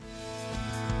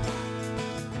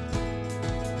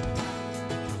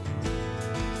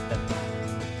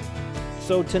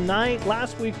So tonight,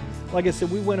 last week, like I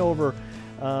said, we went over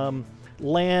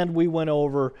land. We went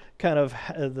over kind of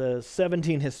the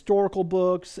 17 historical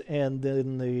books, and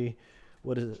then the,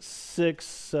 what is it,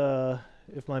 six,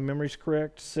 if my memory's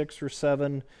correct, 6 or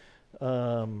 7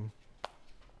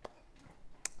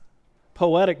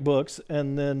 poetic books,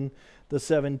 and then the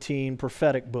 17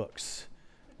 prophetic books.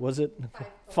 Was it?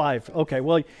 5. Okay,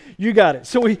 well, you got it.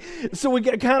 So we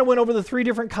kind of went over the 3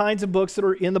 different kinds of books that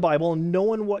are in the Bible, and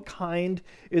knowing what kind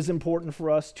is important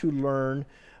for us to learn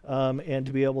and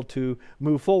to be able to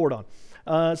move forward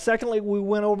on. Secondly, we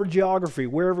went over geography,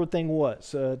 where everything was,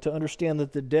 to understand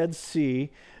that the Dead Sea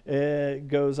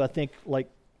goes, I think, like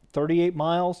 38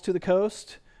 miles to the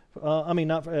coast.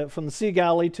 Not from the Sea of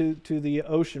Galilee to the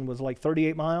ocean was like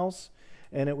 38 miles.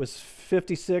 And it was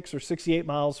 56 or 68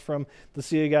 miles from the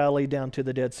Sea of Galilee down to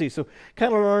the Dead Sea. So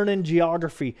kind of learning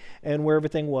geography and where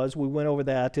everything was. We went over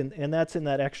that, and that's in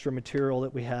that extra material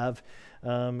that we have.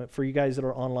 For you guys that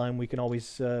are online, we can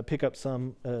always pick up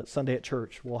some Sunday at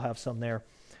church. We'll have some there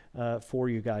for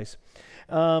you guys.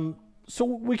 So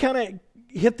we kind of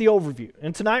hit the overview.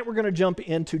 And tonight we're going to jump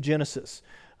into Genesis.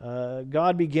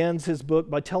 God begins his book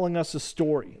by telling us a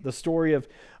story, the story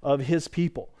of his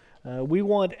people. We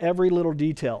want every little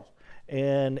detail,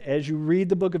 and as you read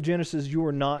the book of Genesis, you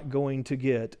are not going to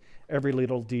get every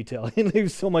little detail. He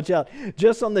leaves so much out.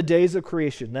 Just on the days of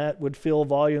creation, that would fill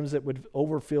volumes, that would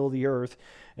overfill the earth,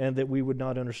 and that we would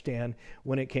not understand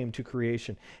when it came to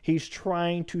creation. He's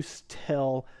trying to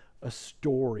tell a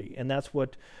story, and that's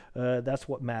what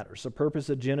matters. The purpose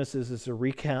of Genesis is to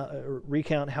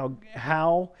recount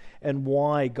how and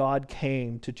why God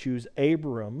came to choose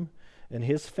Abram and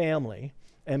his family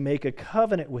and make a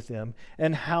covenant with them,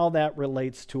 and how that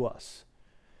relates to us.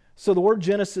 So the word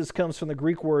Genesis comes from the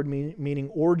Greek word meaning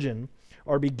origin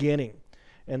or beginning.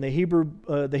 And the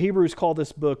Hebrews call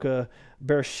this book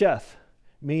Bereshith,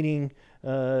 meaning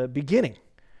beginning.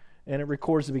 And it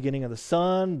records the beginning of the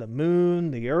sun, the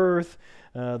moon, the earth,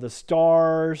 the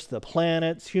stars, the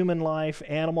planets, human life,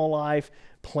 animal life,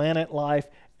 planet life,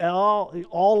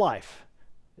 all life.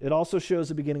 It also shows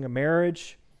the beginning of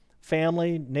marriage,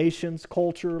 family, nations,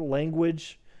 culture,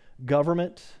 language,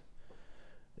 government.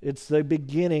 It's the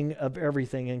beginning of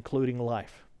everything, including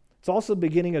life. It's also the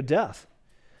beginning of death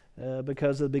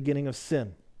because of the beginning of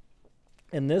sin.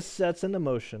 And this sets into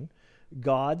motion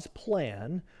God's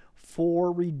plan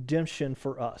for redemption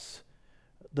for us.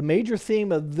 The major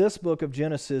theme of this book of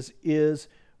Genesis is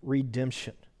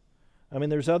redemption. I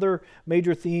mean, there's other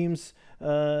major themes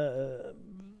there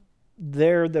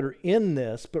that are in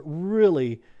this, but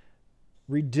really,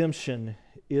 redemption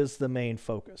is the main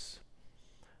focus.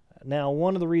 Now,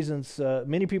 one of the reasons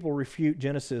many people refute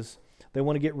Genesis, they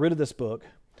want to get rid of this book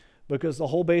because the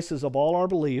whole basis of all our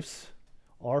beliefs,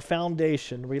 our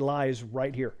foundation, relies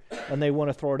right here, and they want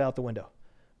to throw it out the window.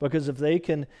 Because if they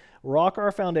can rock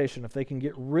our foundation, if they can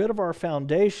get rid of our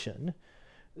foundation,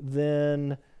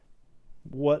 then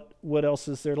what else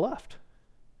is there left?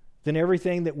 Then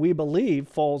everything that we believe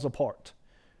falls apart.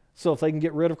 So if they can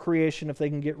get rid of creation, if they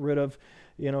can get rid of,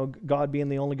 God being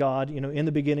the only God, in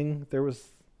the beginning there was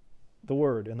the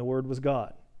Word, and the Word was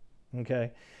God.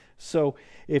 Okay? So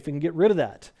if we can get rid of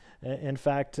that, in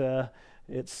fact,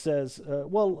 it says,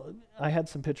 I had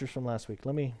some pictures from last week.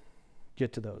 Let me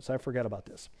get to those. I forgot about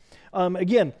this.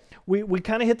 Again, we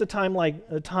kind of hit the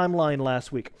timeline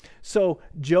last week. So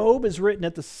Job is written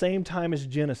at the same time as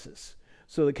Genesis.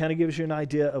 So it kind of gives you an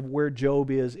idea of where Job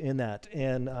is in that.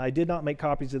 And I did not make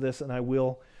copies of this, and I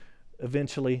will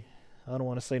eventually. I don't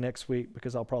want to say next week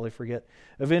because I'll probably forget.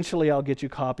 Eventually, I'll get you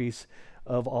copies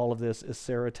of all of this as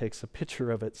Sarah takes a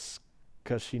picture of it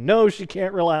because she knows she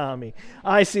can't rely on me.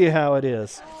 I see how it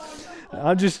is.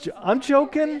 I'm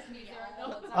joking.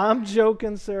 I'm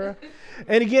joking, Sarah.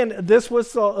 And again, this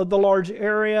was the large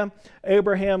area.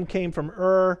 Abraham came from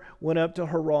Ur, went up to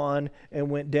Haran, and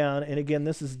went down. And again,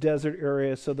 this is desert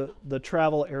area, so the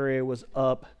travel area was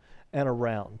up and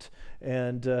around.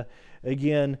 And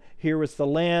again, here was the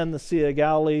land, the Sea of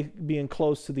Galilee being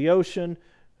close to the ocean,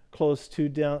 close to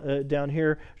down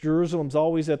here. Jerusalem's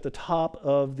always at the top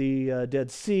of the Dead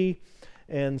Sea,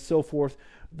 and so forth.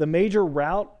 The major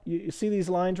route, you see these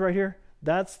lines right here?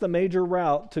 That's the major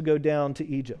route to go down to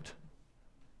Egypt.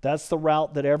 That's the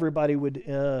route that everybody would,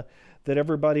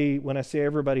 when I say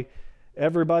everybody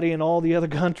in all the other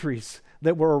countries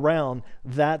that were around,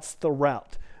 that's the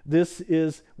route. This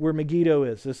is where Megiddo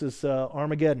is. This is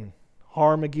Armageddon.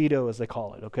 Har Megiddo, as they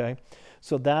call it, okay?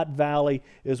 So that valley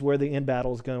is where the end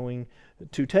battle is going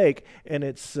to take, and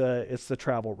it's the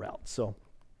travel route. So,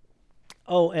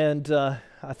 and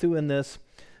I threw in this.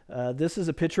 This is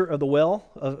a picture of the well.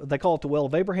 They call it the well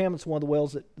of Abraham. It's one of the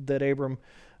wells that Abram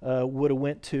would have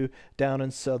went to down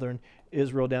in southern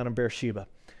Israel, down in Beersheba.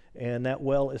 And that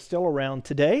well is still around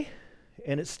today,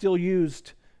 and it's still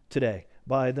used today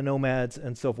by the nomads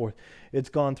and so forth. It's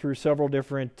gone through several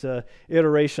different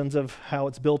iterations of how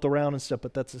it's built around and stuff,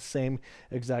 but that's the same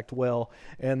exact well.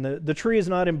 And the tree is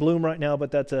not in bloom right now,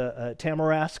 but that's a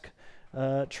tamarask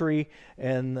tree,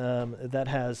 and that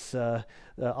has,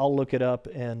 I'll look it up,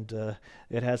 and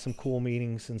it has some cool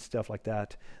meanings and stuff like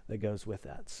that goes with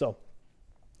that. So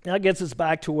that gets us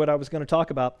back to what I was going to talk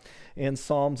about in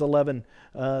Psalms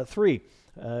 11:3.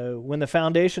 When the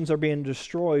foundations are being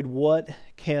destroyed, what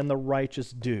can the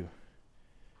righteous do?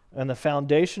 And the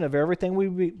foundation of everything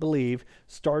we believe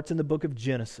starts in the book of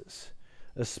Genesis,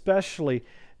 especially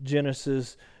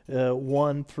Genesis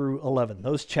 1 through 11,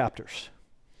 those chapters.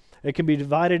 It can be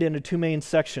divided into two main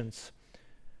sections,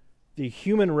 the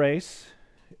human race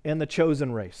and the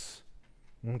chosen race.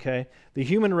 Okay? The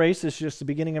human race is just the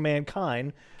beginning of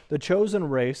mankind. The chosen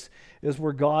race is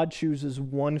where God chooses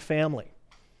one family,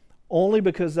 only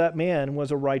because that man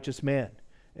was a righteous man,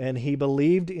 and he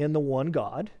believed in the one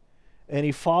God, and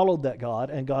he followed that God,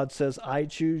 and God says, I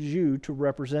choose you to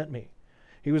represent me.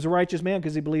 He was a righteous man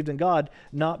because he believed in God,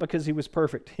 not because he was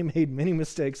perfect. He made many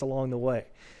mistakes along the way,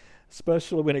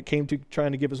 especially when it came to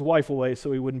trying to give his wife away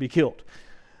so he wouldn't be killed,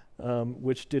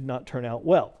 which did not turn out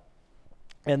well.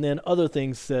 And then other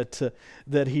things that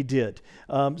he did.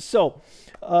 So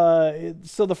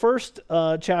the first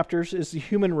chapters is the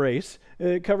human race.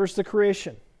 It covers the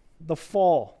creation, the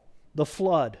fall, the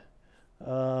flood.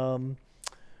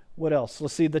 What else?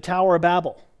 Let's see, the Tower of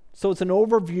Babel. So it's an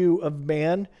overview of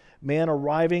man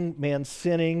arriving, man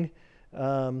sinning,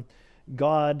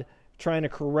 God trying to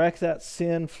correct that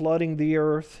sin, flooding the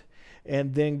earth,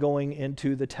 and then going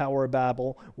into the Tower of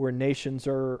Babel, where nations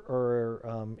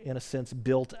are in a sense,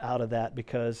 built out of that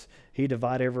because he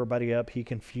divided everybody up, he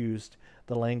confused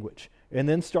the language. And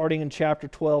then starting in chapter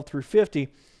 12 through 50,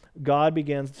 God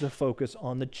begins to focus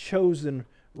on the chosen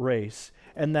race,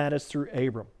 and that is through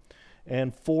Abram.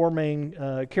 And four main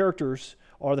characters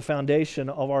are the foundation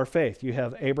of our faith. You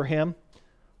have Abraham,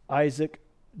 Isaac,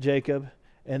 Jacob,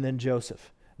 and then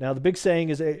Joseph. Now, the big saying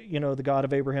is, the God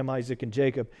of Abraham, Isaac, and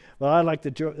Jacob. But I like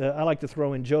to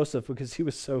throw in Joseph because he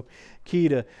was so key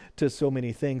to so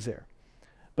many things there.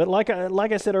 But like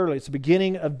I said earlier, it's the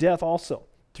beginning of death also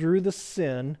through the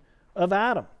sin of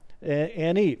Adam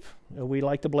and Eve. We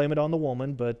like to blame it on the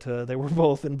woman, but they were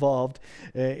both involved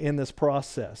in this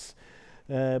process.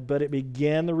 But it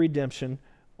began the redemption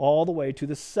all the way to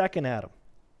the second Adam.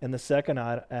 And the second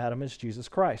Adam is Jesus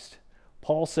Christ.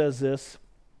 Paul says this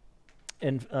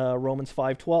in Romans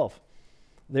 5:12.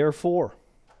 Therefore,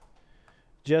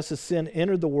 just as sin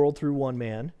entered the world through one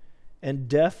man, and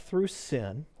death through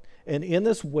sin, and in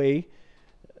this way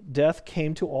death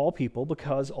came to all people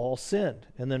because all sinned.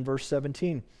 And then verse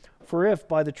 17, for if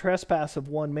by the trespass of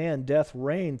one man death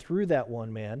reigned through that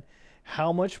one man,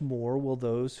 how much more will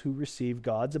those who receive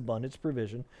God's abundant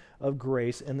provision of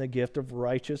grace and the gift of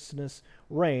righteousness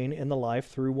reign in the life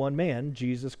through one man,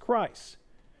 Jesus Christ?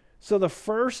 So the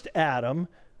first Adam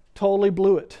totally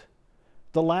blew it.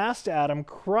 The last Adam,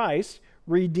 Christ,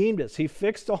 redeemed us. He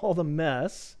fixed all the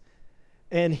mess,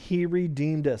 and he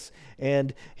redeemed us,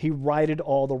 and he righted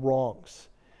all the wrongs.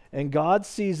 And God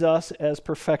sees us as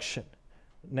perfection.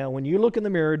 Now, when you look in the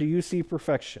mirror, do you see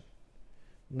perfection?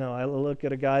 No, I look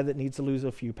at a guy that needs to lose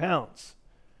a few pounds.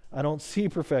 I don't see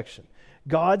perfection.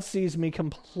 God sees me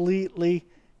completely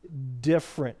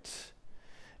different.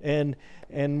 And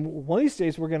one of these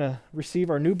days we're going to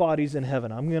receive our new bodies in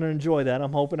heaven. I'm going to enjoy that.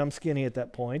 I'm hoping I'm skinny at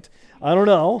that point. I don't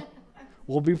know.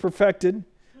 We'll be perfected.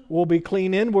 We'll be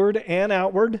clean inward and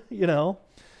outward,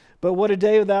 But what a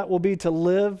day that will be to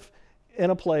live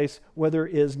in a place where there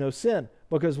is no sin,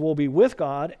 because we'll be with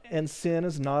God and sin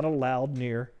is not allowed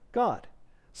near God.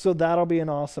 So that'll be an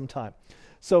awesome time.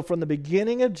 So from the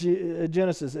beginning of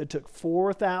Genesis, it took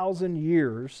 4,000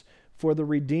 years for the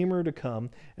Redeemer to come,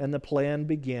 and the plan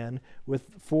began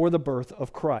for the birth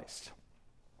of Christ.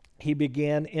 He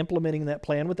began implementing that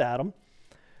plan with Adam.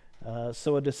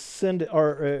 So a descendant,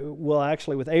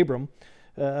 actually with Abram.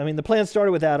 The plan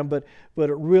started with Adam, but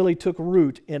it really took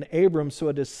root in Abram, so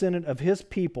a descendant of his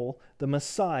people, the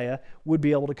Messiah, would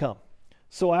be able to come.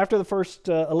 So after the first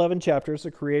 11 chapters,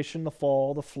 the creation, the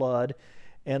fall, the flood,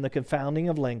 and the confounding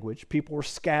of language, people were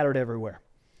scattered everywhere.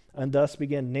 And thus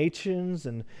began nations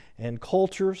and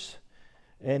cultures.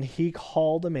 And he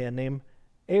called a man named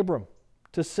Abram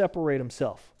to separate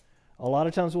himself. A lot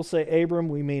of times we'll say Abram,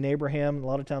 we mean Abraham. A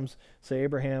lot of times say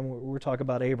Abraham, we're talking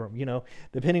about Abram,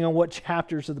 depending on what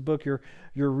chapters of the book you're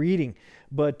reading.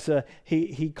 But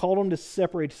he called him to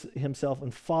separate himself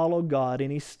and follow God,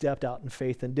 and he stepped out in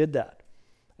faith and did that.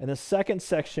 And the second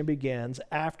section begins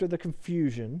after the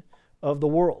confusion of the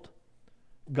world.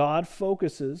 God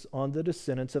focuses on the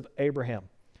descendants of Abraham,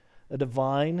 a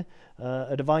divine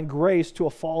grace to a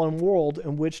fallen world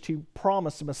in which he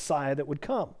promised a Messiah that would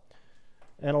come.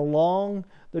 And along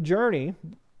the journey,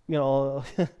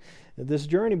 this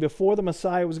journey before the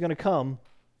Messiah was going to come,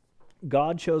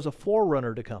 God chose a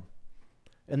forerunner to come.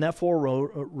 And that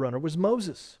forerunner was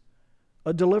Moses,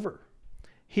 a deliverer.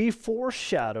 He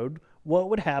foreshadowed what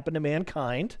would happen to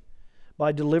mankind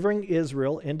by delivering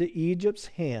Israel into Egypt's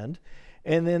hand,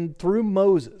 and then through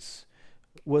Moses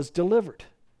was delivered.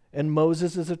 And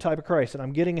Moses is a type of Christ. And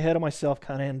I'm getting ahead of myself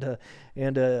kind of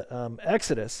into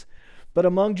Exodus. But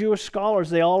among Jewish scholars,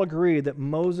 they all agree that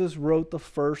Moses wrote the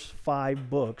first 5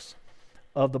 books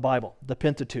of the Bible, the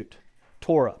Pentateuch,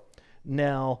 Torah.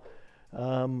 Now,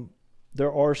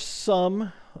 there are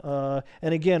some,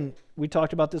 and again, we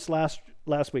talked about this last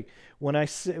week. When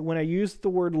I use the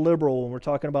word liberal when we're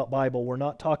talking about Bible, we're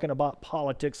not talking about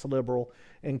politics, liberal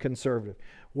and conservative.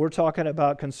 We're talking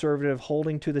about conservative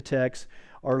holding to the text,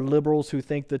 or liberals who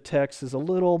think the text is a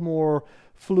little more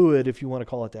fluid, if you want to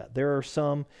call it that. There are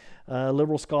some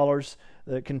liberal scholars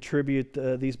that contribute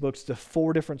these books to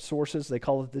 4 different sources. They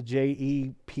call it the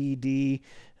JEPD,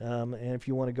 and if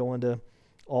you want to go into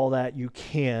all that, you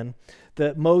can.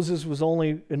 That Moses was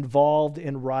only involved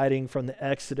in writing from the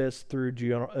Exodus through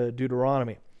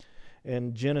Deuteronomy.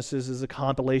 And Genesis is a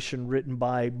compilation written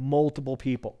by multiple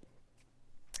people.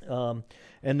 And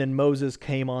then Moses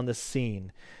came on the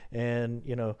scene. And,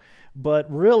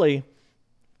 but really,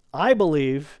 I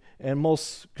believe, and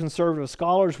most conservative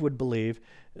scholars would believe,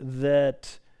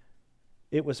 that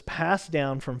it was passed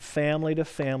down from family to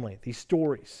family, these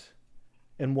stories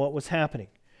and what was happening.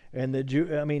 And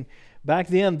back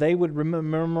then they would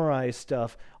memorize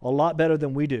stuff a lot better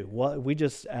than we do. We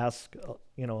just ask,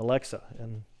 Alexa,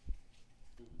 and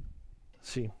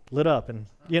she lit up, and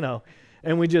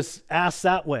and we just ask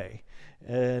that way.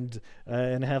 And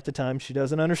half the time she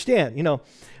doesn't understand,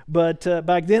 But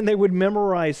back then they would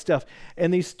memorize stuff.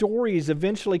 And these stories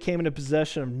eventually came into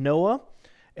possession of Noah,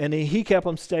 and he kept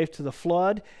them safe to the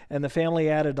flood, and the family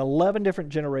added 11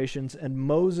 different generations, and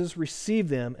Moses received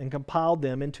them and compiled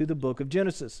them into the book of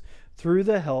Genesis through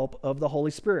the help of the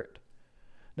Holy Spirit.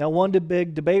 Now, one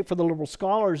big debate for the liberal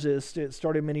scholars it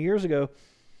started many years ago,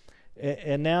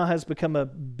 and now has become a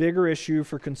bigger issue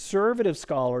for conservative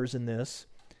scholars in this.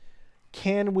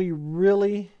 Can we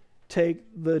really take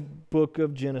the book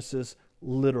of Genesis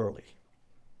literally?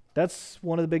 That's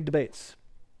one of the big debates,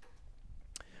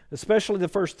 especially the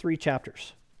first 3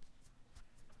 chapters.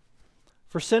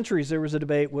 For centuries, there was a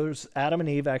debate, was Adam and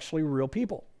Eve actually real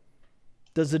people?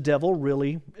 Does the devil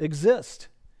really exist?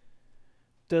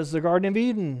 Does the Garden of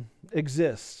Eden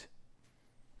exist?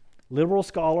 Liberal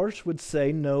scholars would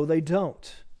say, no, they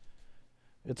don't.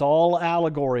 It's all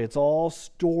allegory. It's all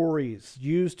stories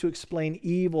used to explain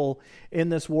evil in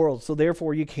this world. So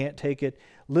therefore, you can't take it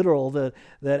literal. That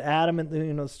Adam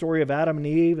and the story of Adam and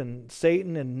Eve and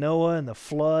Satan and Noah and the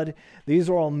flood. These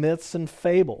are all myths and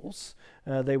fables.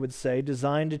 They would say,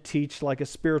 designed to teach like a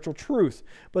spiritual truth,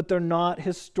 but they're not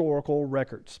historical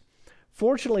records.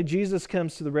 Fortunately, Jesus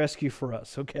comes to the rescue for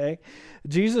us. Okay,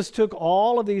 Jesus took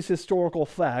all of these historical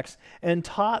facts and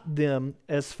taught them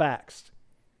as facts.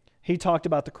 He talked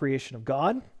about the creation of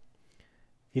God.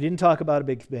 He didn't talk about a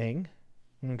big bang.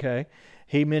 Okay.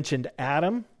 He mentioned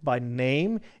Adam by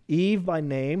name, Eve by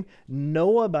name,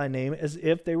 Noah by name, as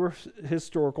if they were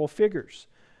historical figures.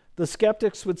 The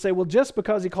skeptics would say, well, just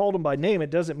because he called them by name,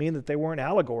 it doesn't mean that they weren't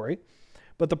allegory.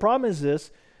 But the problem is this: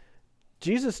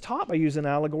 Jesus taught by using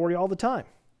allegory all the time.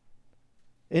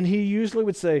 And he usually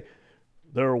would say,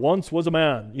 there once was a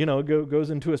man, goes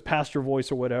into his pastor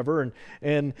voice or whatever,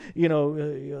 and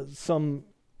there's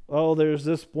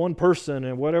this one person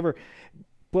and whatever.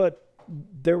 But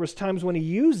there was times when he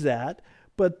used that,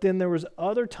 but then there was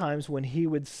other times when he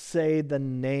would say the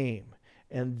name,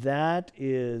 and that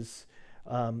is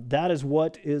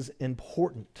what is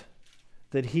important,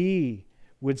 that he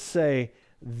would say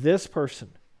this person,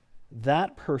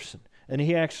 that person, and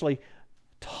he actually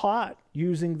taught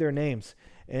using their names.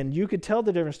 And you could tell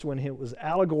the difference when it was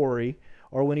allegory,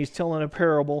 or when he's telling a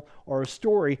parable or a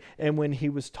story, and when he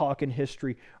was talking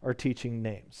history or teaching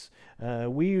names.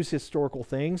 We use historical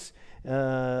things,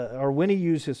 or when he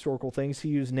used historical things, he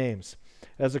used names.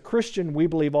 As a Christian, we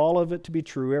believe all of it to be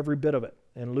true, every bit of it.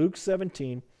 In Luke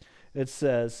 17, it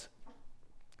says,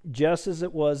 Just as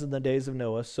it was in the days of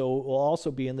Noah, so it will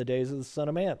also be in the days of the Son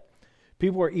of Man.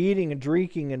 People are eating and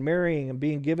drinking and marrying and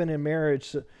being given in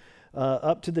marriage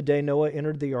up to the day Noah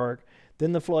entered the ark.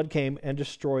 Then the flood came and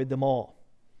destroyed them all.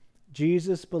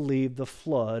 Jesus believed the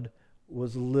flood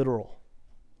was literal.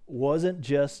 It wasn't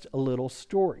just a little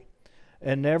story.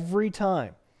 And every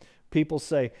time people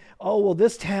say, oh, well,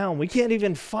 this town, we can't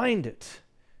even find it.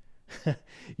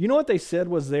 You know what they said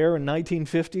was there in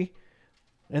 1950?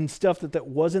 And stuff that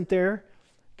wasn't there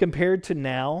compared to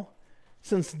now?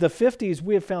 Since the 50s,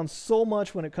 we have found so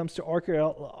much when it comes to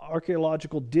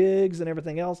archaeological digs and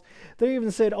everything else. They even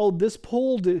said, oh, this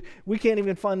pool, we can't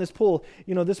even find this pool.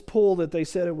 You know, this pool that they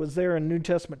said it was there in New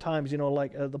Testament times, you know,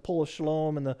 like the pool of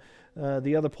Siloam and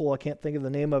the other pool, I can't think of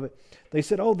the name of it. They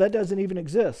said, oh, that doesn't even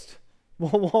exist.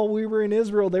 Well, while we were in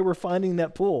Israel, they were finding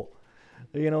that pool,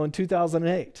 you know, in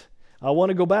 2008. I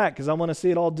want to go back because I want to see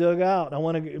it all dug out. I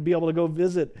want to be able to go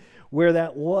visit where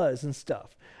that was and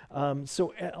stuff.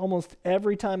 So almost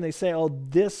every time they say, oh,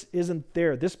 this isn't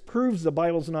there, this proves the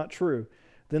Bible's not true,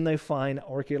 then they find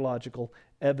archaeological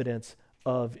evidence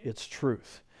of its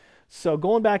truth. So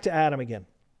going back to Adam again,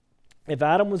 if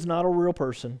Adam was not a real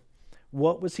person,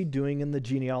 what was he doing in the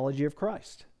genealogy of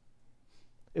Christ?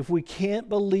 If we can't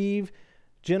believe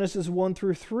Genesis 1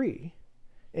 through 3,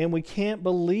 and we can't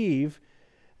believe,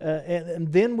 and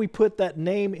then we put that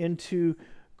name into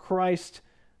Christ's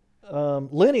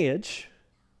lineage,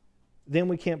 then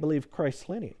we can't believe Christ's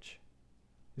lineage.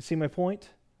 You see my point?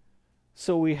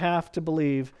 So we have to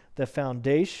believe the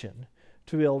foundation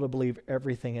to be able to believe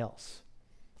everything else.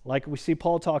 Like we see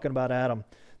Paul talking about Adam,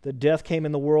 that death came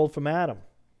in the world from Adam.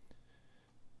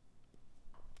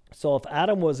 So if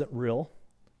Adam wasn't real,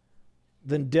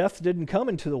 then death didn't come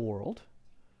into the world,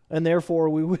 and therefore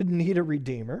we wouldn't need a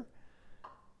redeemer.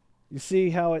 You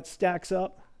see how it stacks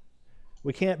up?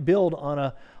 We can't build on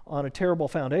a terrible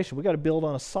foundation. We've got to build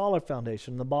on a solid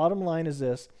foundation. The bottom line is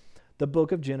this: the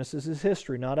book of Genesis is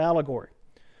history, not allegory.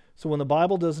 So when the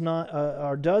Bible does not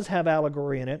or does have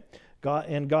allegory in it,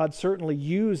 God certainly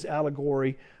used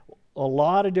allegory a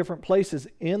lot of different places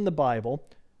in the Bible.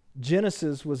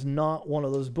 Genesis was not one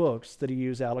of those books that he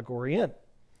used allegory in.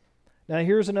 Now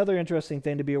here's another interesting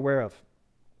thing to be aware of.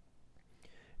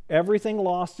 Everything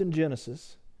lost in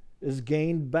Genesis is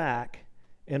gained back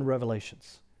in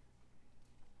Revelations.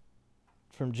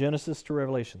 From Genesis to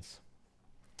Revelations.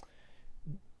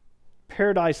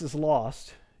 Paradise is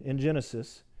lost in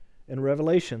Genesis. In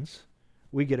Revelations,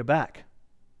 we get it back.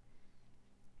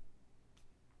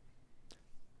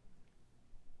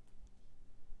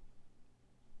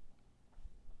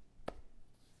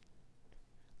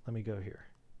 Let me go here.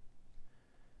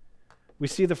 We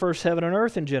see the first heaven and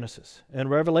earth in Genesis. In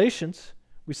Revelations,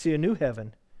 we see a new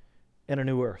heaven and a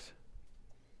new earth.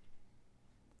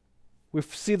 We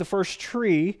see the first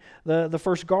tree, the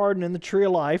first garden in the tree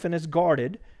of life, and it's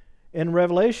guarded. In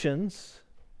Revelations,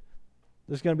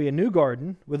 there's going to be a new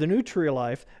garden with a new tree of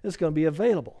life that's going to be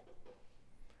available.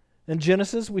 In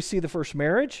Genesis, we see the first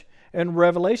marriage. In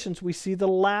Revelations, we see the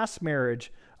last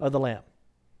marriage of the Lamb.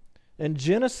 In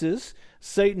Genesis,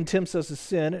 Satan tempts us to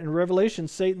sin. In Revelation,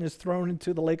 Satan is thrown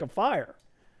into the lake of fire.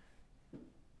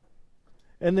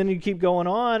 And then you keep going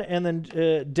on, and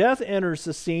then death enters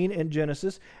the scene in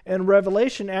Genesis. And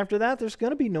Revelation, after that, there's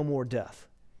going to be no more death.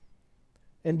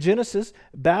 In Genesis,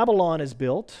 Babylon is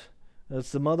built.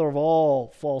 That's the mother of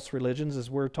all false religions, as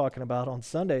we're talking about on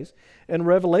Sundays. In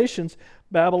Revelations,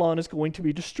 Babylon is going to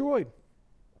be destroyed.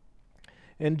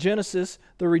 In Genesis,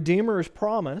 the Redeemer is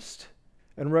promised.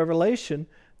 In Revelation,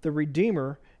 the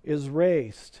Redeemer is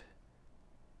raised.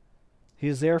 He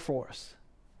is there for us.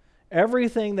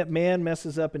 Everything that man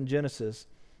messes up in Genesis,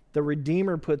 the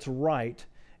Redeemer puts right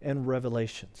in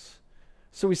Revelations.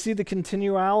 So we see the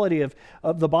continuality of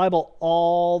the Bible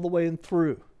all the way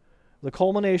through. The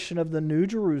culmination of the New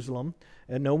Jerusalem,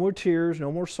 and no more tears,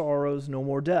 no more sorrows, no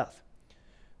more death.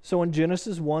 So in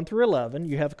Genesis 1 through 11,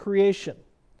 you have creation.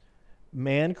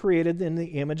 Man created in the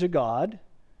image of God,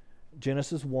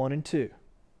 Genesis 1 and 2.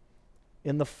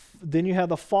 Then you have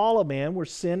the fall of man, where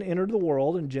sin entered the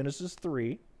world in Genesis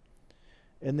 3.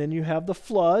 And then you have the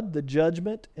flood, the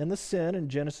judgment, and the sin in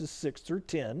Genesis 6 through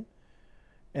 10.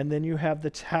 And then you have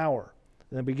the tower,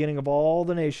 the beginning of all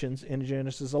the nations in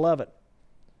Genesis 11.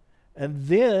 And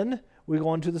then we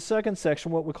go into the second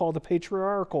section, what we call the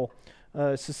patriarchal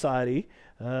society,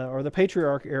 or the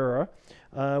patriarch era,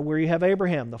 where you have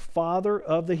Abraham, the father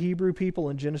of the Hebrew people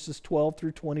in Genesis 12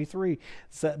 through 23.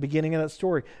 It's that beginning of that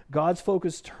story. God's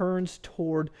focus turns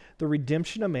toward the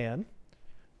redemption of man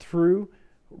through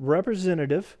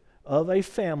representative of a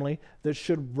family that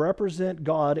should represent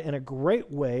God in a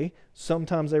great way.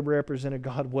 Sometimes they represented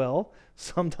God well.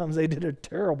 Sometimes they did a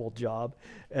terrible job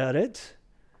at it.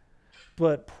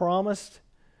 But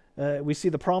we see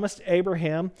the promised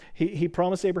Abraham. He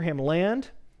promised Abraham land.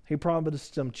 He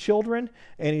promised him children.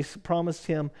 And he promised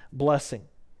him blessing.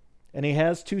 And he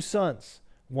has 2 sons.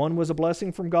 One was a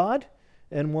blessing from God,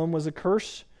 and one was a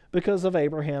curse because of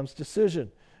Abraham's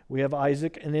decision. We have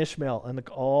Isaac and Ishmael and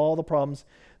all the problems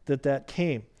that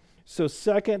came. So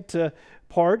second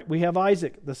part, we have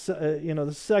Isaac,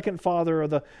 the second father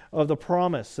of the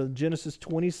promise. So Genesis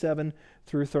 27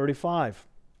 through 35.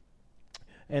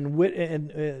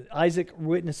 And Isaac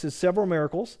witnesses several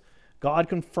miracles. God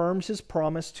confirms his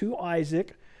promise to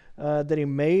Isaac that he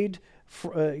made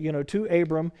to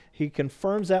Abram. He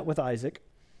confirms that with Isaac.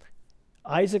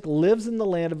 Isaac lives in the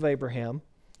land of Abraham,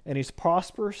 and he's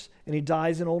prosperous, and he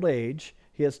dies in old age.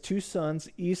 He has 2 sons,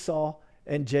 Esau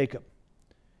and Jacob.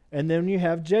 And then you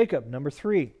have Jacob, number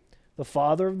 3, the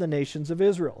father of the nations of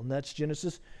Israel. And that's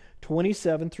Genesis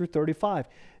 27 through 35.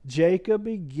 Jacob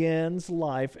begins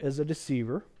life as a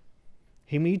deceiver.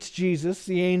 He meets Jesus,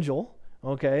 the angel,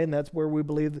 okay, and that's where we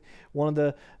believe one of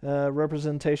the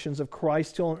representations of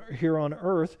Christ here on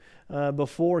earth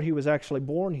before he was actually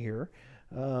born here.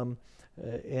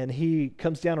 And he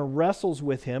comes down and wrestles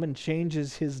with him and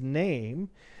changes his name.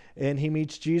 And he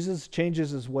meets Jesus,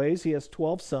 changes his ways. He has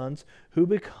 12 sons who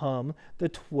become the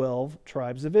 12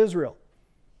 tribes of Israel.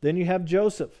 Then you have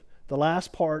Joseph, the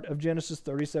last part of Genesis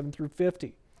 37 through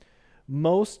 50.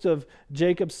 Most of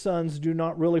Jacob's sons do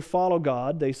not really follow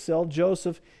God. They sell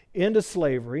Joseph into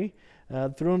slavery,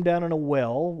 threw him down in a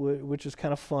well, which is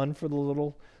kind of fun for the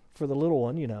little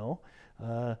one, you know.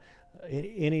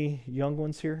 Any young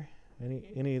ones here?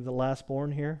 Any of the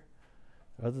last-born here?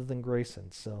 Other than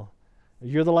Grayson. So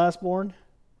you're the last-born?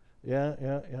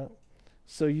 Yeah.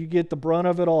 So you get the brunt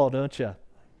of it all, don't you?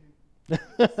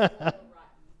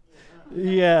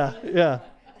 Yeah.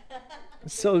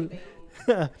 So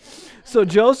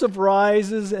Joseph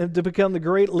rises to become the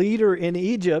great leader in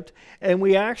Egypt, and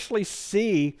we actually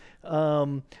see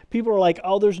people are like,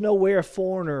 oh, there's no way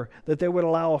that they would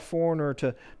allow a foreigner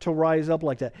to rise up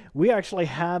like that. We actually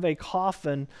have a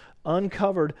coffin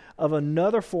uncovered of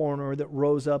another foreigner that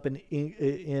rose up in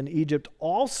Egypt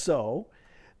also,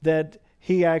 that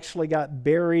he actually got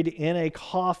buried in a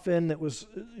coffin that was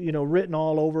written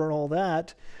all over and all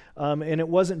that. And it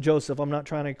wasn't Joseph. I'm not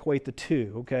trying to equate the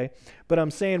two, okay? But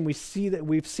I'm saying we've seen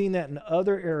that in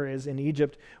other areas in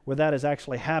Egypt where that has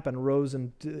actually happened, rose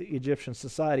into Egyptian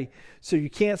society. So you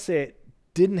can't say it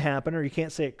didn't happen, or you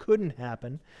can't say it couldn't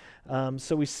happen.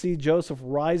 So we see Joseph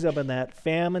rise up in that.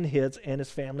 Famine hits, and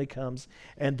his family comes,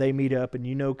 and they meet up, and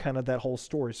you know kind of that whole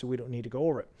story, so we don't need to go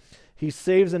over it. He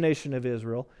saves the nation of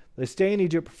Israel. They stay in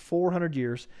Egypt for 400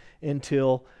 years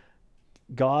until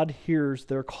God hears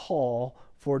their call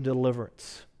for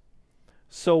deliverance.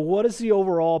 So what is the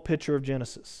overall picture of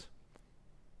Genesis?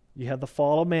 You have the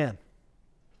fall of man.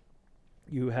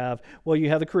 You have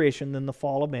the creation, then the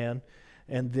fall of man,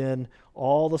 and then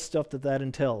all the stuff that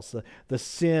entails, the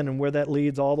sin and where that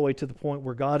leads all the way to the point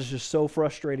where God is just so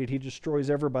frustrated he destroys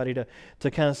everybody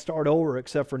to kind of start over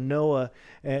except for Noah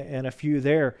and a few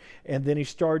there. And then he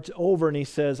starts over and he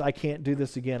says, I can't do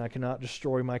this again. I cannot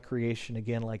destroy my creation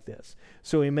again like this.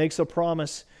 So he makes a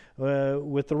promise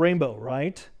with the rainbow,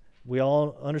 right? We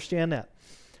all understand that.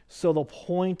 So the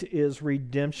point is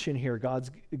redemption here.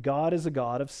 God is a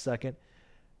God of second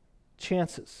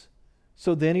chances.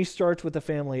 So then he starts with the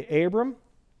family Abram,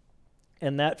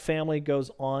 and that family goes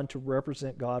on to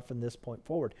represent God from this point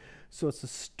forward. So it's the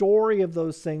story of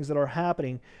those things that are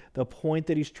happening, the point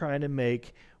that he's trying to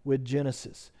make with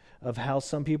Genesis, of how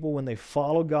some people, when they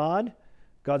follow God,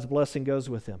 God's blessing goes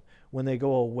with them. When they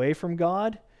go away from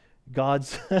God,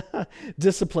 God's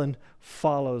discipline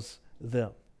follows them.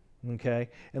 Okay?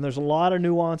 And there's a lot of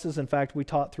nuances. In fact, we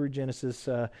taught through Genesis,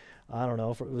 I don't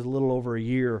know, it was a little over a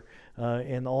year,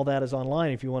 and all that is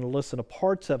online if you want to listen to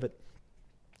parts of it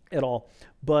at all.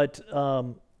 But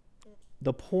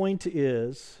the point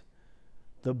is,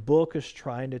 the book is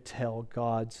trying to tell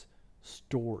God's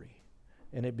story,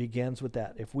 and it begins with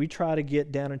that. If we try to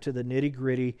get down into the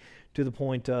nitty-gritty to the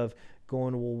point of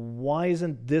going, well, why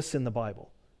isn't this in the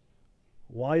Bible?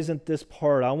 Why isn't this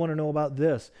part? I want to know about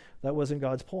this. That wasn't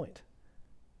God's point.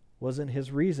 Wasn't his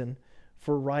reason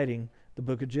for writing the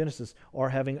book of Genesis, or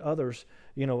having others,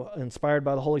 inspired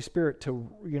by the Holy Spirit to,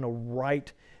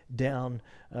 write down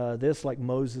this like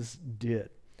Moses did.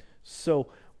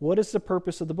 So what is the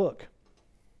purpose of the book?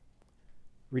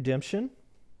 Redemption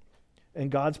and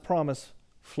God's promise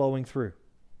flowing through.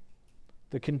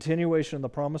 The continuation of the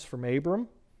promise from Abram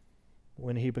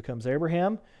When he becomes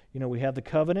Abraham, we have the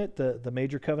covenant, the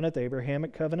major covenant, the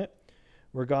Abrahamic covenant,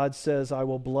 where God says, I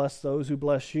will bless those who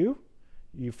bless you.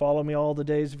 You follow me all the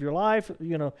days of your life.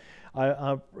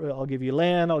 I'll give you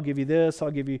land. I'll give you this.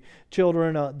 I'll give you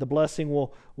children. The blessing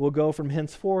will go from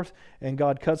henceforth. And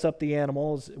God cuts up the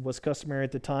animals. It was customary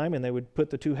at the time, and they would put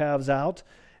the two halves out,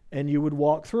 and you would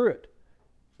walk through it.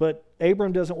 But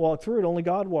Abram doesn't walk through it. Only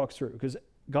God walks through it, because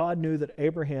God knew that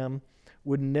Abraham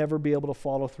would never be able to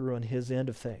follow through on his end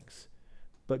of things.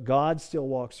 But God still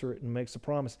walks through it and makes a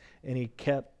promise, and he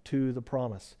kept to the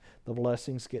promise. The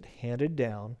blessings get handed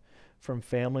down from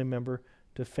family member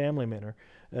to family member,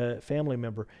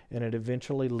 and it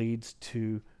eventually leads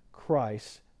to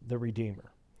Christ, the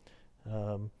Redeemer. Yes,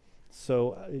 sir.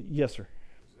 Is that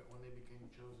when they became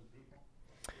chosen people?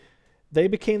 They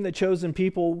became the chosen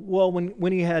people, well,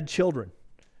 when he had children.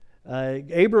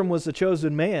 Abram was the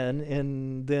chosen man,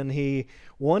 and then he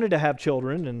wanted to have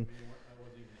children, and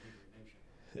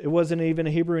it wasn't even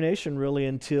a Hebrew nation really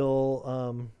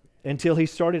until he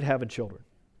started having children.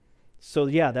 So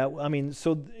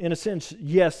so in a sense,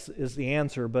 yes is the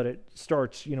answer, but it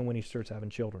starts, when he starts having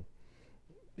children,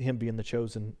 him being the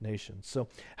chosen nation. So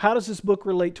how does this book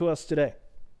relate to us today?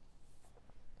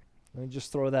 Let me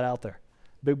just throw that out there.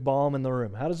 Big bomb in the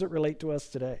room. How does it relate to us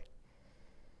today?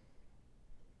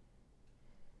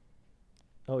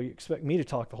 Oh, you expect me to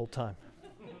talk the whole time?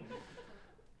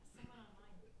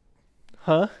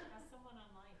 Huh?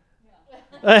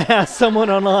 Someone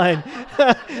online.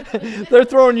 They're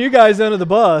throwing you guys under the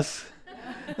bus.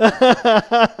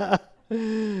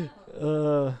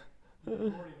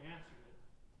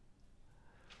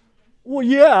 Well,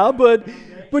 yeah,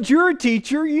 but you're a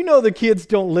teacher. You know the kids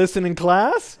don't listen in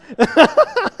class.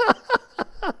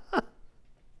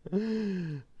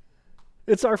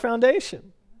 It's our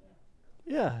foundation.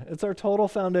 Yeah, it's our total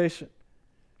foundation.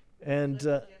 And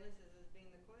Genesis is being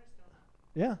the cornerstone.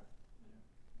 yeah,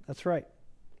 that's right.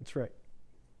 That's right.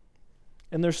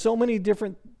 And there's so many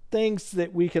different things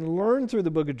that we can learn through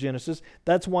the book of Genesis.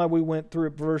 That's why we went through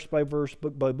it verse by verse,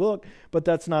 book by book. But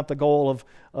that's not the goal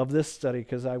of this study,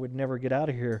 because I would never get out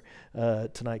of here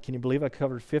tonight. Can you believe I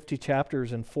covered 50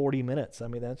 chapters in 40 minutes? I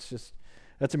mean, that's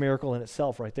a miracle in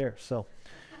itself right there. So.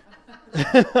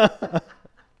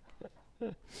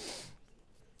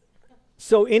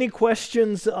 So any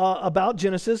questions about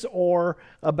Genesis or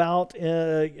about,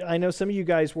 I know some of you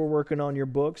guys were working on your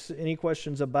books. Any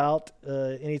questions about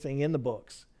anything in the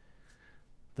books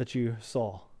that you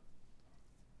saw?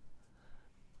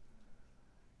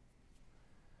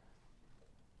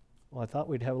 Well, I thought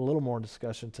we'd have a little more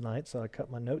discussion tonight, so I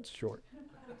cut my notes short. I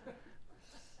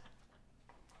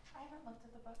haven't looked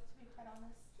at the book, to be quite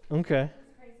honest. Okay. It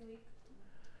was a crazy week.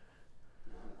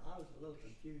 I was a little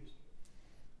confused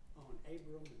on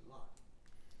Abram and Lot.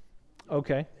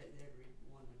 Okay. Every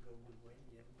one would go one way and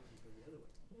the other one would go the other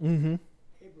way. Mm-hmm.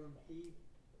 Abram, he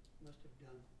must have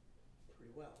done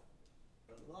pretty well.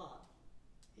 But Lot,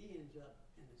 he ends up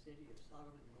in the city of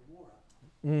Sodom and Gomorrah.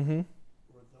 Mm-hmm.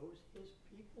 Were those his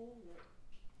people?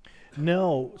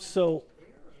 No. So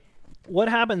what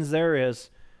happens there is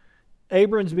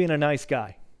Abram's being a nice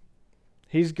guy.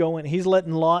 He's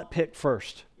letting Lot pick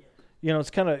first. It's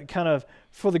kind of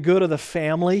for the good of the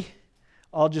family.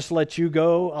 I'll just let you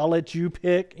go. I'll let you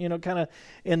pick, kind of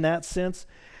in that sense.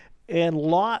 And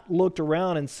Lot looked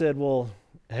around and said, well,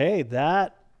 hey,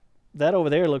 that over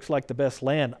there looks like the best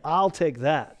land. I'll take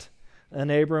that.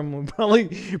 And Abram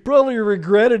probably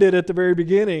regretted it at the very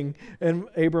beginning. And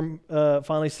Abram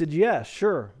finally said, yeah,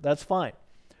 sure, that's fine.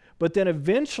 But then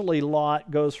eventually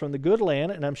Lot goes from the good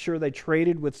land, and I'm sure they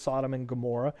traded with Sodom and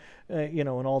Gomorrah, and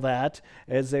all that,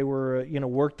 as they were,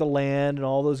 worked the land and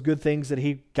all those good things that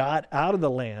he got out of the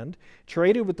land,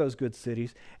 traded with those good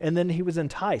cities, and then he was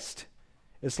enticed.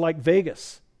 It's like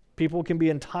Vegas. People can be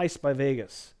enticed by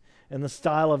Vegas and the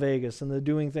style of Vegas and the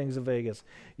doing things of Vegas,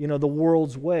 the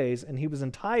world's ways, and he was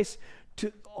enticed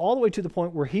all the way to the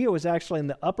point where he was actually in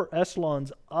the upper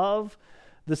echelons of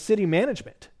the city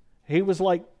management. He was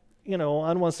like, I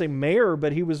don't want to say mayor,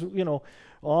 but he was,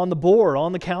 on the board,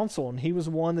 on the council, and he was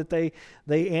one that they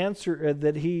answered,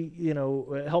 that he,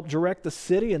 helped direct the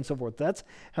city and so forth. That's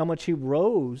how much he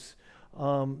rose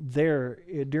there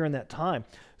during that time.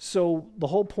 So the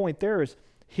whole point there is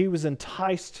he was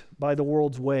enticed by the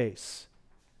world's ways.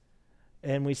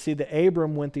 And we see that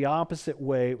Abram went the opposite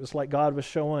way. It was like God was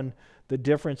showing the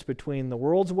difference between the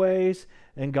world's ways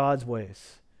and God's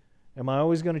ways. Am I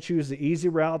always going to choose the easy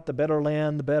route, the better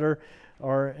land, the better,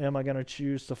 or am I going to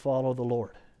choose to follow the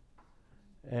Lord?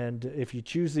 And if you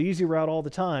choose the easy route all the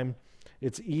time,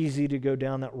 it's easy to go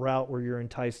down that route where you're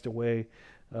enticed away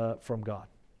from God.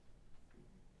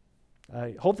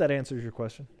 I hope that answers your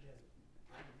question. It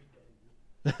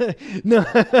doesn't. I can read that. No.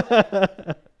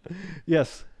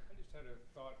 Yes. I just had a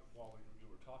thought while you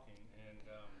were talking, and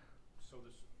so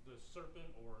the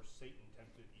serpent or Satan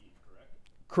tempted Eve, correct?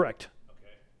 Correct.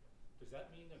 Okay. Does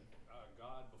that mean that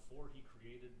God, before he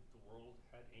created the world,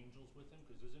 had angels with him?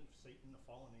 Because isn't Satan a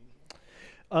fallen angel?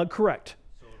 Correct.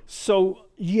 So So,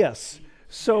 yes. he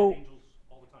So, had angels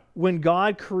all the time. when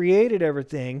God created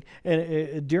everything,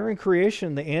 and during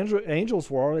creation, the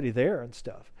angels were already there and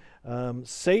stuff.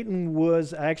 Satan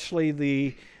was actually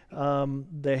the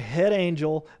head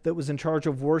angel that was in charge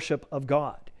of worship of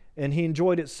God. And he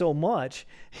enjoyed it so much,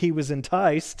 he was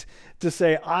enticed to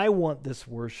say, I want this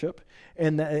worship.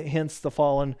 And hence the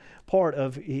fallen part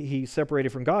of he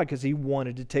separated from God because he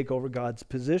wanted to take over God's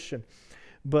position.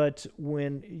 But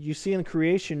when you see in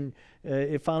creation,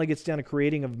 it finally gets down to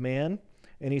creating of man.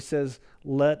 And he says,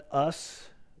 let us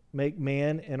make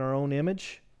man in our own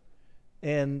image.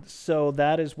 And so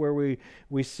that is where we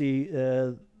see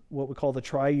what we call the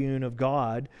triune of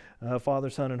God,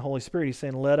 Father, Son, and Holy Spirit. He's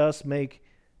saying, let us make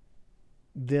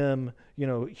them,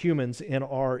 humans in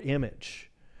our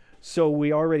image. So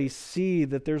we already see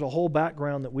that there's a whole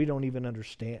background that we don't even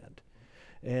understand.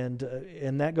 And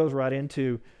that goes right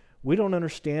into, we don't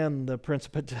understand the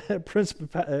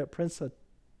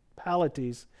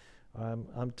principalities.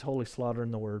 I'm totally slaughtering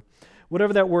the word.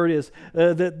 Whatever that word is,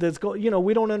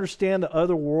 we don't understand the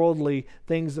otherworldly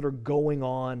things that are going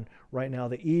on right now.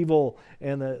 The evil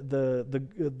and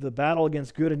the battle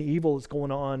against good and evil that's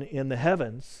going on in the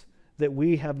heavens that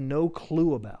we have no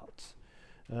clue about.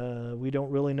 We don't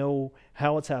really know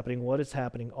how it's happening, what is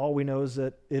happening. All we know is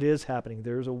that it is happening.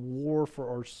 There's a war for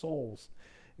our souls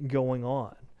going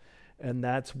on. And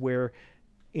that's where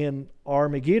in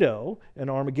Armageddon,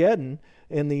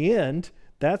 in the end,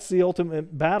 that's the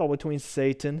ultimate battle between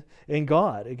Satan and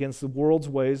God against the world's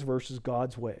ways versus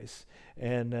God's ways.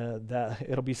 And that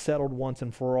it'll be settled once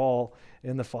and for all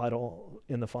in the final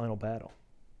battle.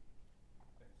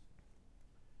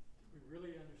 We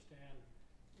really understand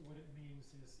what it means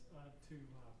is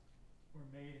we're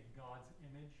made in God's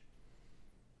image.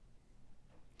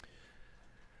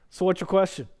 So what's your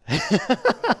question? That's one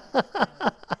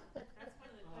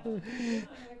of the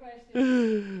questions.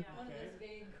 One of those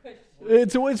vague questions.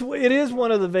 It is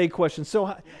one of the vague questions.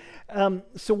 So,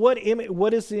 what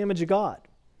is the image of God?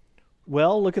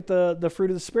 Well, look at the fruit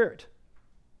of the Spirit.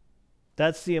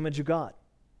 That's the image of God.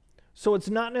 So it's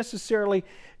not necessarily,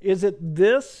 is it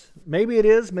this? Maybe it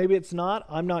is, maybe it's not.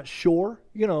 I'm not sure,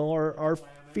 our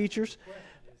features.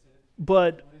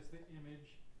 But, What is the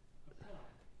image of God?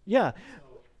 yeah, So,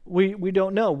 we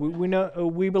don't know. We know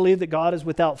we believe that God is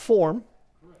without form.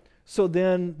 correct. So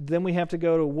then we have to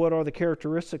go to what are the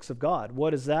characteristics of God?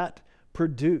 What does that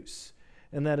produce?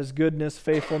 And that is goodness,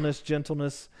 faithfulness,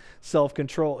 gentleness,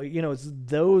 self-control.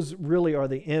 Those really are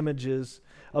the images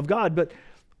of God. But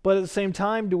at the same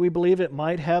time, do we believe it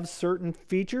might have certain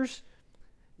features?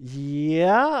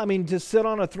 Yeah, I mean, to sit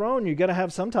on a throne, you got to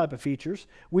have some type of features.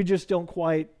 We just don't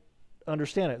quite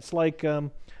understand it. It's like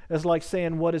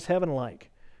saying, what is heaven like?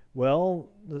 Well,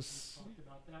 this, Talked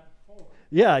about that before.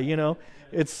 yeah,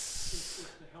 It's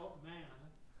to help man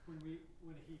when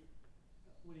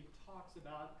he talks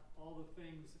about all the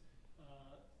things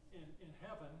in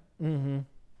heaven. mm-hmm.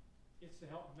 It's to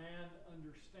help man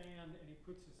understand, and he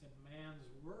puts this in man's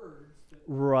words that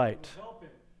Right. will help him.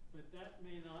 But that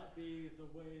may not be the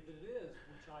way that it is,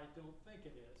 which I don't think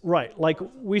it is. Right, like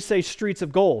we say streets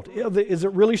of gold. Is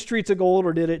it really streets of gold,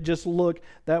 or did it just look,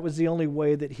 that was the only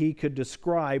way that he could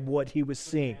describe what he was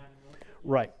seeing?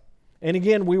 Right. And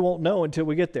again, we won't know until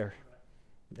we get there.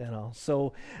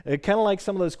 So kind of like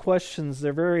some of those questions,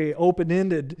 they're very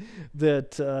open-ended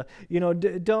that,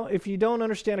 don't, if you don't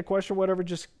understand a question or whatever,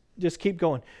 just keep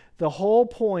going. The whole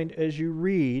point as you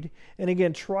read, and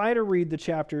again, try to read the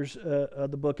chapters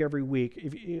of the book every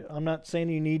week. I'm not saying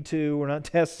you need to, we're not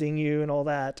testing you and all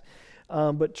that,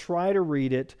 but try to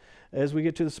read it. As we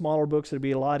get to the smaller books, it'll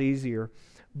be a lot easier.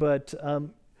 But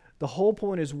the whole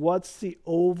point is, what's the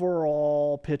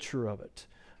overall picture of it?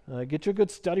 Get you a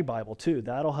good study Bible too.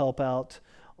 That'll help out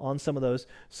on some of those.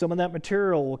 Some of that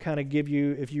material will kind of give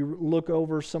you, if you look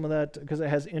over some of that, because it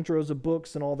has intros of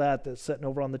books and all that that's sitting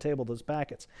over on the table, those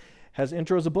packets, has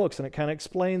intros of books, and it kind of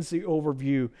explains the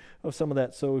overview of some of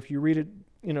that. So if you read it,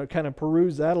 kind of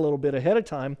peruse that a little bit ahead of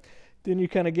time, then you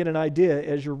kind of get an idea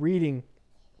as you're reading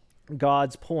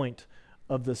God's point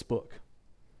of this book.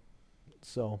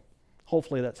 So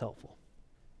hopefully that's helpful.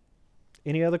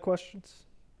 Any other questions?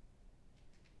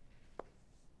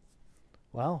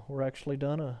 Wow, we're actually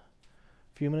done a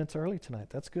few minutes early tonight.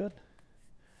 That's good.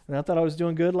 And I thought I was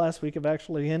doing good last week of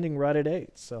actually ending right at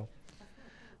 8. So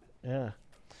Yeah.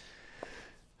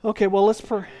 Okay, well, let's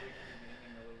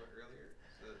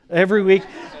every week.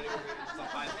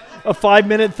 A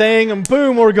 5-minute thing, and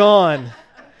boom, we're gone.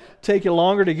 Take you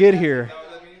longer to get here.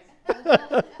 That's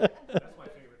my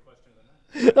favorite question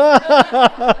of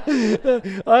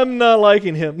the night. I'm not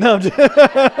liking him. No, I'm just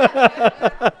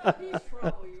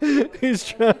he's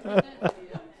trying.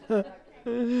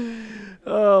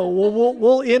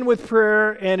 We'll end with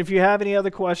prayer, and if you have any other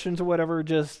questions or whatever,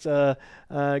 just get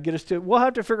us to. We'll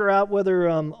have to figure out whether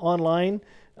online.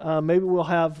 Maybe we'll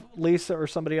have Lisa or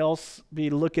somebody else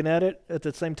be looking at it at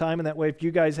the same time, and that way, if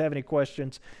you guys have any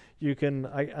questions, you can.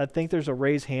 I think there's a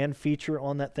raise hand feature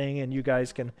on that thing, and you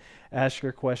guys can ask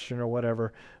your question or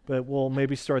whatever. But we'll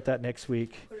maybe start that next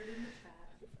week.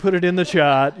 Put it in the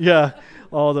chat. Yeah,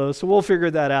 all those. So we'll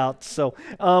figure that out. So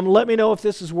let me know if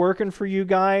this is working for you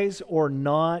guys or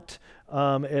not.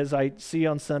 As I see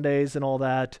on Sundays and all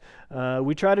that,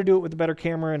 we try to do it with a better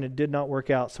camera, and it did not work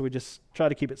out. So we just try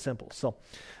to keep it simple. So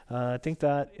I think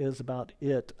that is about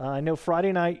it. I know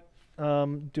Friday night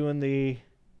doing the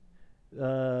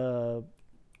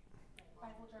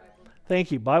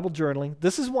thank you, Bible journaling.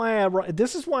 This is why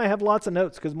I have lots of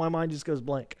notes, because my mind just goes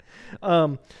blank.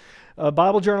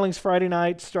 Bible journaling's Friday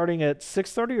night, starting at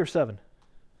 6:30 or 7.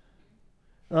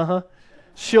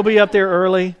 She'll be up there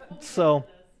early, so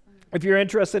if you're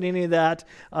interested in any of that,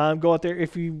 go out there.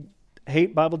 If you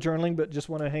hate Bible journaling but just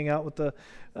want to hang out with the,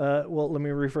 let me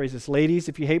rephrase this. Ladies,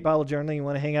 if you hate Bible journaling, you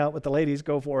want to hang out with the ladies,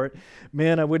 go for it.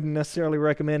 Men, I wouldn't necessarily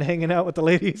recommend hanging out with the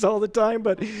ladies all the time,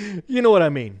 but you know what I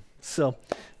mean. So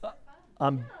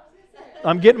I'm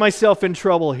getting myself in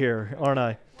trouble here, aren't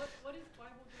I? What is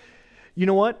Bible journaling? You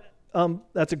know what?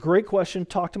 That's a great question.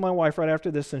 Talk to my wife right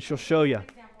after this, and she'll show you.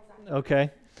 Okay?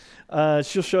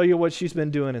 She'll show you what she's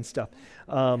been doing and stuff.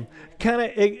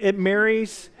 It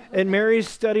marries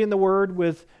studying the Word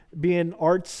with being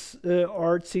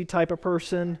artsy type of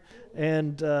person,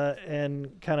 and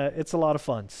kind of it's a lot of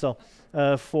fun. So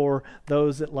for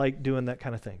those that like doing that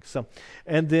kind of thing. So,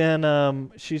 and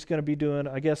then she's going to be doing.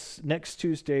 I guess next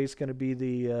Tuesday is going to be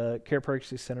the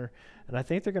Chiropractic Center, and I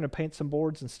think they're going to paint some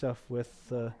boards and stuff with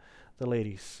the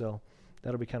ladies. So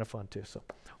that'll be kind of fun too. So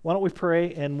why don't we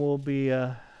pray, and we'll be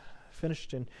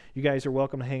finished, and you guys are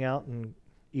welcome to hang out and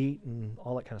eat and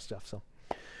all that kind of stuff. So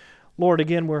Lord,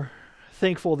 again, we're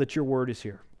thankful that your word is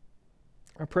here.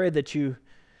 I pray that you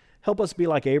help us be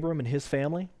like Abram and his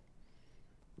family,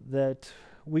 that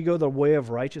we go the way of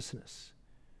righteousness,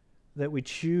 that we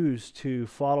choose to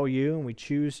follow you, and we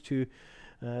choose to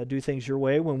do things your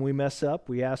way. When we mess up,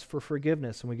 we ask for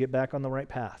forgiveness and we get back on the right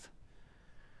path.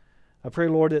 I pray,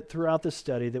 Lord, that throughout this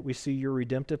study that we see your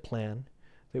redemptive plan,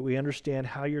 that we understand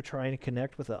how you're trying to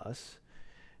connect with us,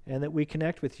 and that we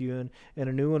connect with you in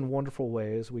a new and wonderful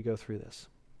way as we go through this.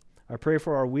 I pray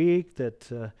for our week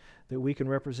that we can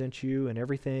represent you in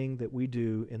everything that we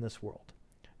do in this world.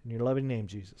 In your loving name,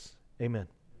 Jesus. Amen.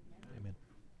 Amen.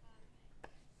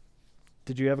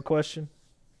 Did you have a question?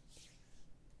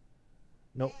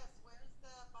 Nope. Yes, where's the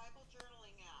Bible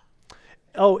journaling at?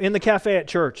 Oh, in the cafe at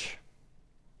church.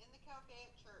 In the cafe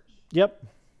at church. Yep.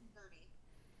 30.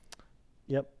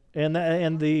 Yep. And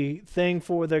the thing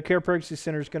for the Chiropractic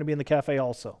Center is going to be in the cafe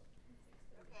also.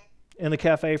 Okay. And the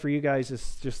cafe for you guys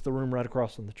is just the room right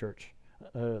across from the church,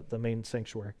 the main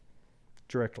sanctuary,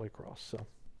 directly across. So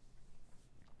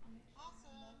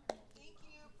Awesome. Thank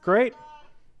you. great. God.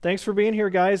 Thanks for being here,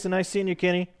 guys. And nice seeing you,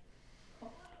 Kenny.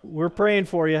 We're praying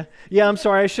for you. Yeah, I'm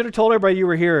sorry. I should have told everybody you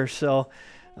were here. So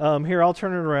here, I'll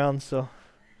turn it around. So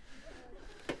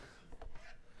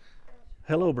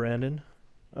hello, Brandon.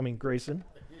 Grayson.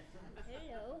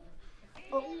 Hello.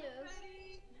 Hello. We miss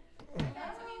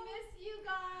you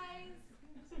guys.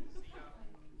 We miss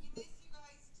you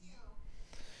guys too.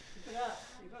 Keep it up.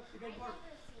 Keep up the good work.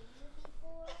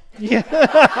 Yeah.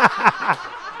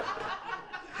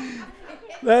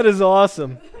 That is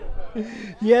awesome.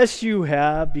 Yes, you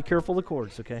have. Be careful of the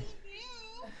cords, okay? You.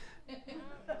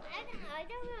 I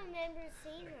don't remember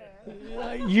seeing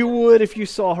her. You would if you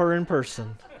saw her in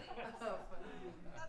person.